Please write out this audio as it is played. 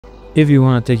If you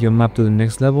want to take your map to the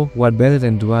next level, what better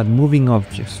than to add moving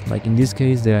objects, like in this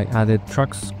case that I added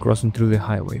trucks crossing through the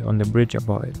highway on the bridge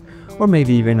above it, or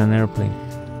maybe even an airplane.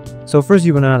 So first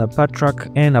you're going to add a path truck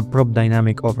and a prop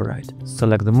dynamic override.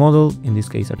 Select the model, in this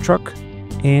case a truck,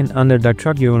 and under that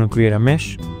truck you're going to create a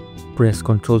mesh, press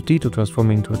Ctrl T to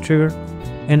transform it into a trigger,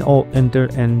 and Alt Enter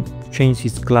and change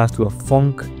its class to a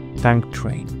Funk Tank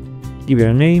Train. Give it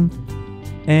a name,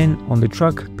 and on the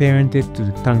truck parent it to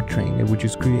the tank train that we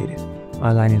just created.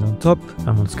 Align it on top,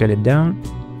 I'm going to scale it down.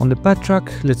 On the path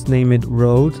truck, let's name it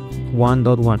Road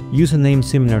 1.1. Use a name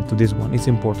similar to this one, it's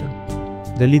important.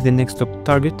 Delete the next top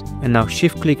target, and now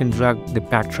shift click and drag the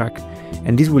path track,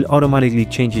 and this will automatically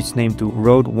change its name to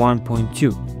Road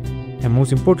 1.2. And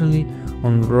most importantly,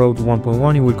 on Road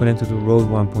 1.1 it will connect it to Road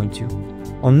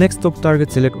 1.2. On next top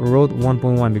target, select Road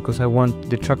 1.1 because I want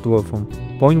the truck to go from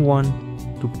point 1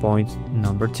 to point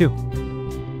number 2.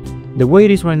 The way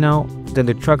it is right now, then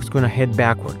the truck is gonna head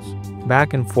backwards,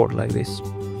 back and forth like this.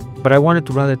 But I wanted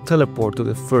to rather teleport to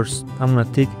the first. I'm gonna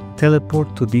take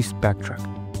teleport to this backtrack.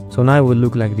 So now it will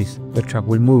look like this. The truck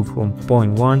will move from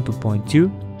point 1 to point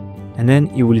 2, and then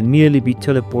it will immediately be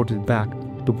teleported back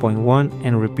to point 1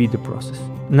 and repeat the process.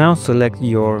 Now select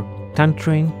your tank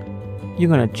train. You're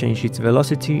gonna change its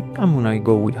velocity. I'm gonna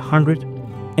go with 100,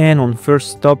 and on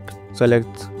first stop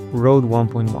select Road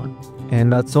 1.1.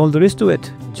 And that's all there is to it.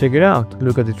 Check it out.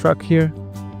 Look at the truck here.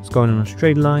 It's going on a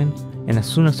straight line, and as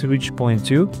soon as it reaches point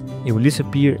 2, it will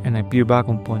disappear and appear back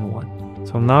on point 1.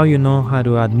 So now you know how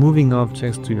to add moving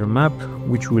objects to your map,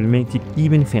 which will make it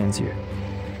even fancier.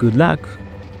 Good luck.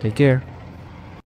 Take care.